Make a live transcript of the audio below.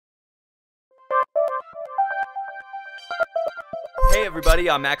Hey everybody,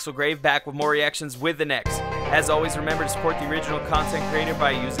 I'm Axel back with more reactions with the next. As always, remember to support the original content creator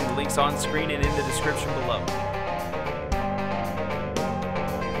by using the links on screen and in the description below.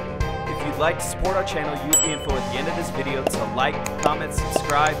 If you'd like to support our channel, use the info at the end of this video to like, comment,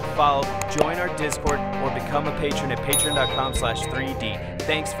 subscribe, follow, join our Discord, or become a patron at patreon.com/3D.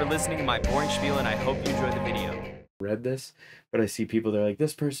 Thanks for listening to my boring spiel, and I hope you enjoy the video. Read this, but I see people, they're like,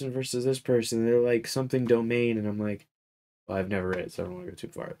 this person versus this person, they're like something domain, and I'm like, well, I've never read it, so I don't want to go too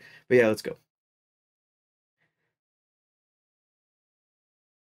far. But yeah, let's go.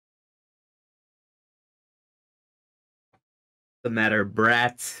 The matter,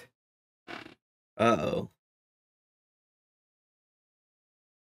 brats. Uh-oh.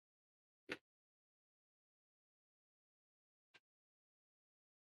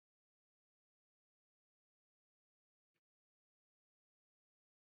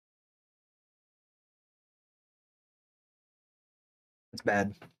 It's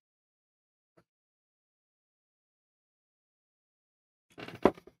bad.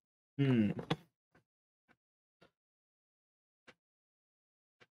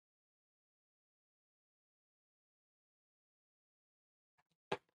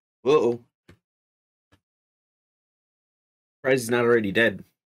 Uh-oh. Surprised he's not already dead.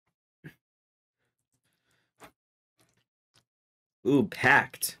 Ooh,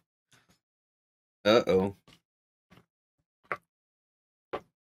 packed. Uh-oh.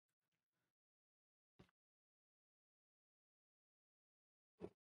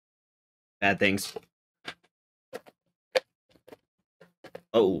 Bad things.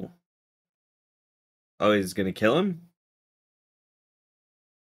 Oh. Oh, he's gonna kill him?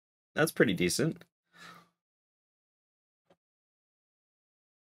 That's pretty decent.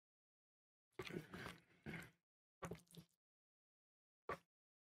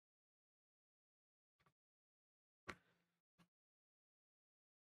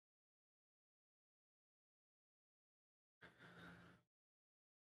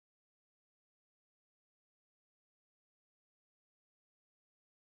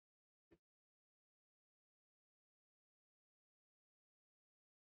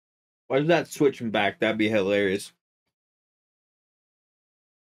 Why is that switching back? That'd be hilarious.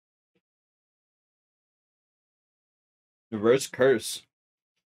 Reverse curse.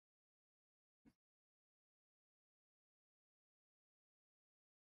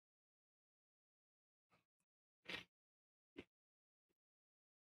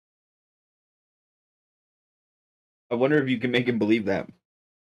 I wonder if you can make him believe that.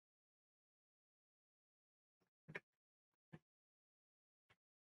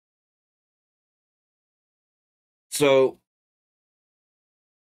 So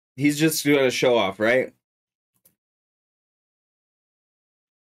he's just gonna show off, right?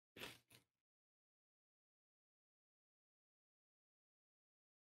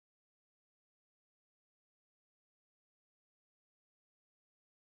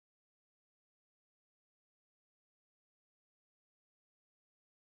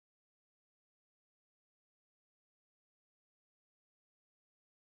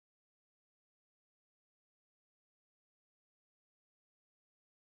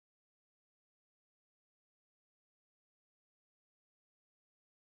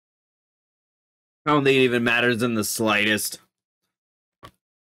 I don't think it even matters in the slightest.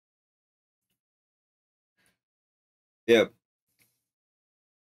 Yep.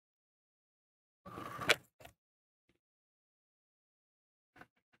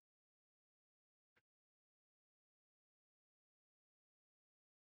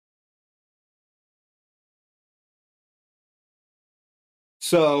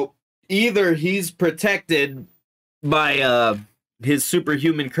 So either he's protected by his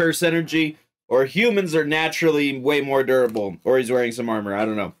superhuman curse energy, or humans are naturally way more durable, or he's wearing some armor. I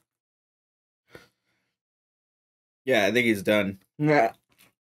don't know. Yeah, I think he's done. Yeah.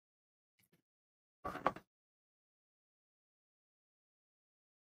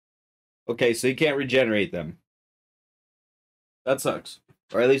 Okay, so you can't regenerate them. That sucks.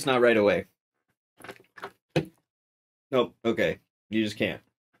 Or at least not right away. Nope, okay. You just can't.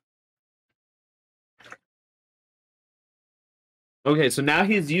 Okay, so now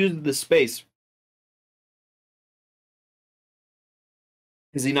he's used the space.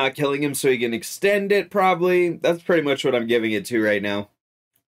 Is he not killing him so he can extend it, probably? That's pretty much what I'm giving it to right now.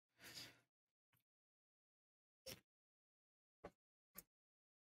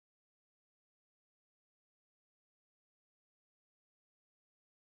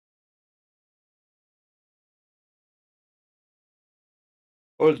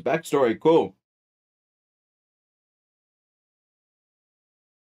 Oh, his backstory, cool.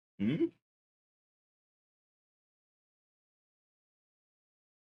 Hmm?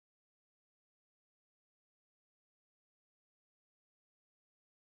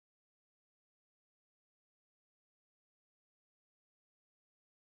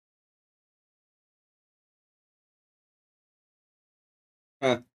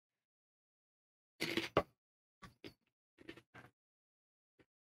 Huh.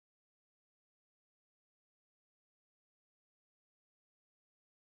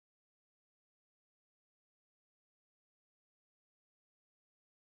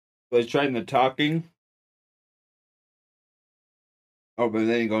 Was trying the talking. Oh, but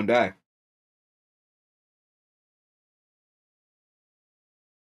then he's gonna die.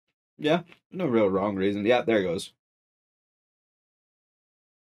 Yeah, no real wrong reason. Yeah, there it goes.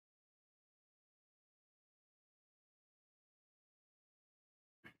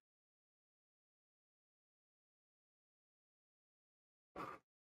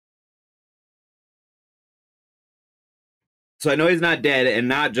 So I know he's not dead, and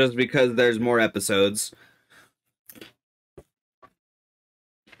not just because there's more episodes.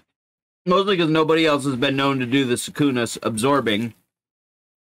 Mostly because nobody else has been known to do the Sukuna absorbing.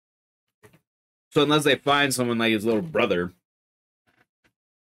 So unless they find someone like his little brother,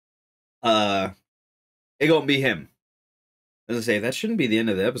 it gonna be him. As I say, that shouldn't be the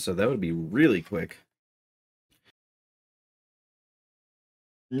end of the episode. That would be really quick.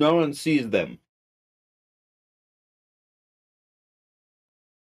 No one sees them.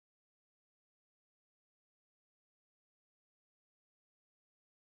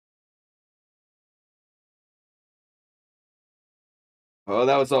 Oh,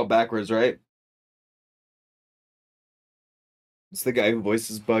 that was all backwards, right? It's the guy who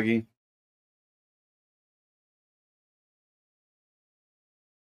voices Buggy.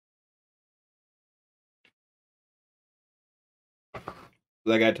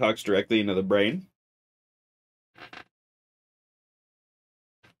 That guy talks directly into the brain.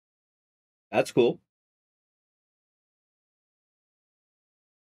 That's cool.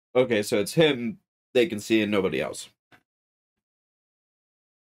 Okay, so it's him they can see and nobody else.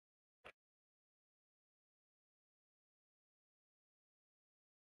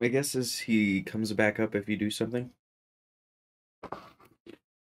 My guess is he comes back up if you do something.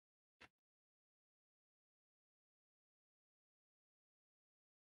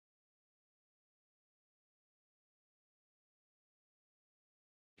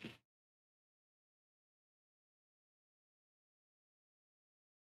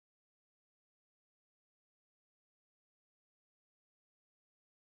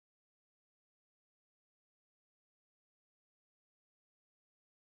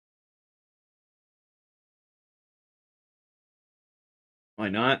 Why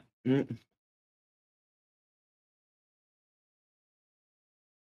not?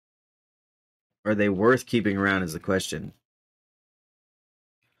 Are they worth keeping around is the question.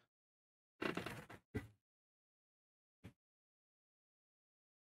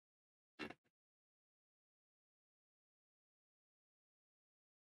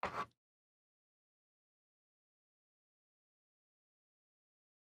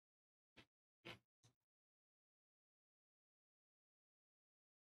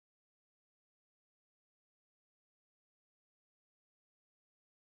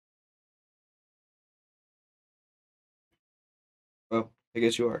 Well, I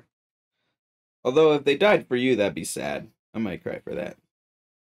guess you are. Although if they died for you, that'd be sad. I might cry for that.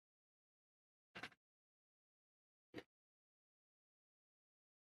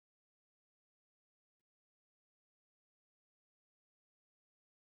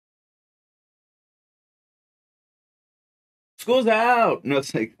 School's out. No,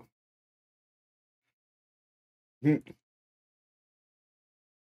 it's like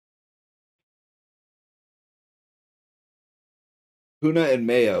Huna and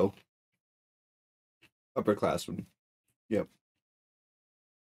Mayo, upperclassmen. Yep.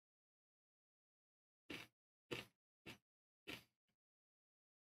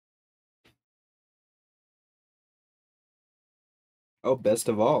 Oh, best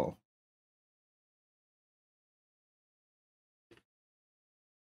of all.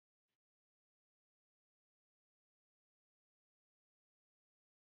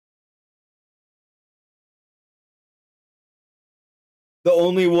 The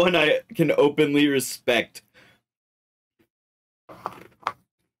only one I can openly respect.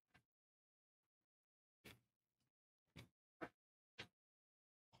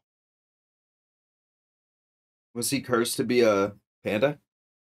 Was he cursed to be a panda?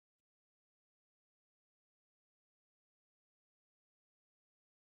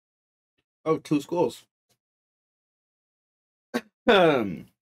 Oh, two schools. Um,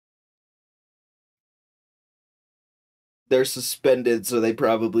 they're suspended, so they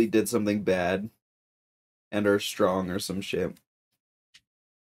probably did something bad and are strong or some shit.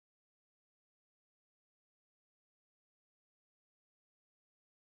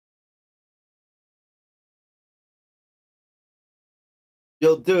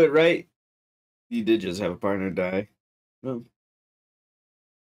 You'll do it, right? You did just have a partner die. No.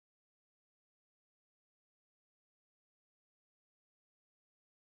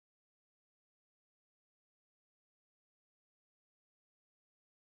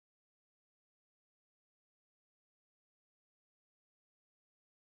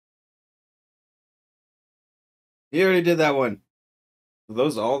 You already did that one. Are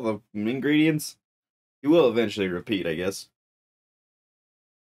those all the ingredients? You will eventually repeat, I guess.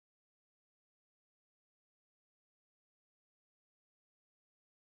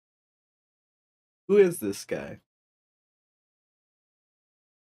 Who is this guy?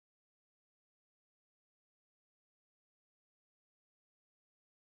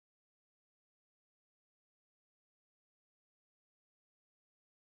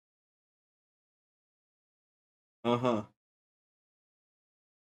 Uh-huh.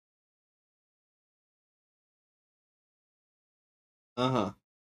 Uh-huh.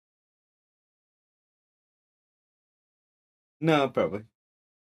 No, probably.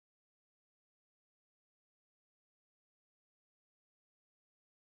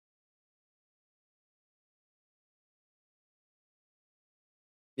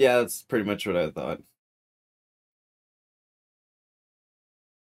 Yeah, that's pretty much what I thought.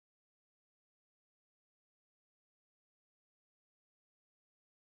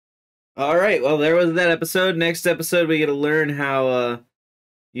 All right, well, there was that episode. Next episode, we get to learn how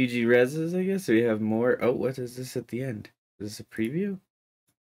Yuji reses, I guess. So we have more. Oh, what is this at the end? Is this a preview?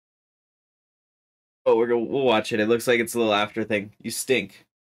 Oh, we'll watch it. It looks like it's a little after thing. You stink.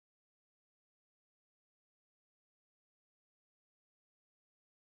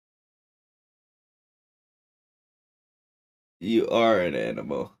 You are an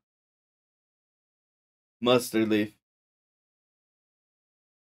animal. Mustard leaf.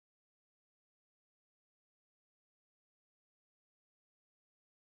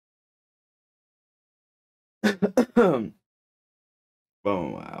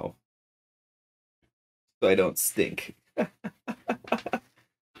 Oh, wow. So I don't stink. All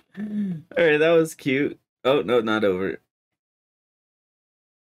right, that was cute. Oh, no, not over.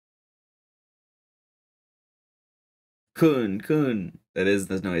 Kun. That is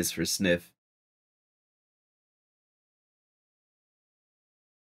the noise for sniff.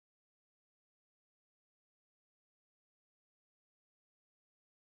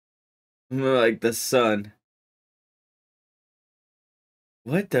 More like the sun.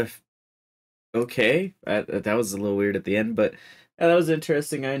 What the? Okay, that was a little weird at the end, but that was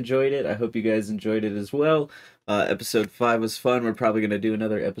interesting. I enjoyed it. I hope you guys enjoyed it as well. Episode 5 was fun. We're probably gonna do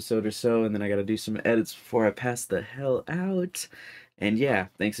another episode or so, and then I gotta do some edits before I pass the hell out. And yeah,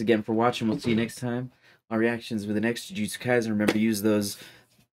 thanks again for watching. We'll see you next time on reactions with the next Jujutsu Kaisen. Remember, use those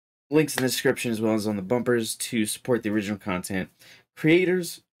links in the description as well as on the bumpers to support the original content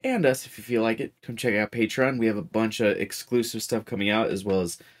creators and us if you feel like it. Come check out Patreon. We have a bunch of exclusive stuff coming out, as well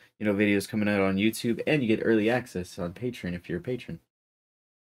as videos coming out on YouTube, and you get early access on Patreon if you're a patron.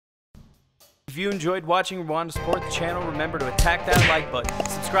 If you enjoyed watching or want to support the channel, remember to attack that like button,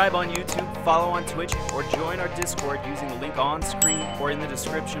 subscribe on YouTube, follow on Twitch, or join our Discord using the link on screen or in the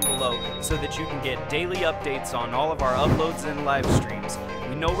description below so that you can get daily updates on all of our uploads and live streams.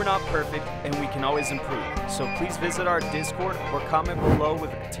 We know we're not perfect and we can always improve, so please visit our Discord or comment below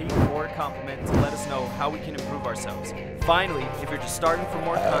with a critique or a compliment to let us know how we can improve ourselves. Finally, if you're just starting for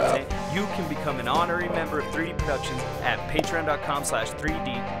more content, you can become an honorary member of 3D Productions at patreon.com/3D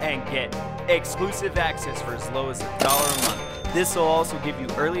and get exclusive access for as low as $1 a month. This will also give you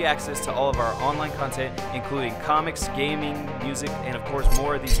early access to all of our online content, including comics, gaming, music, and of course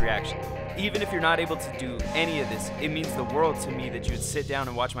more of these reactions. Even if you're not able to do any of this, it means the world to me that you would sit down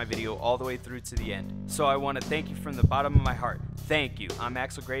and watch my video all the way through to the end. So I want to thank you from the bottom of my heart. Thank you. I'm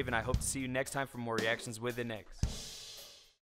Axel, and I hope to see you next time for more reactions with the next.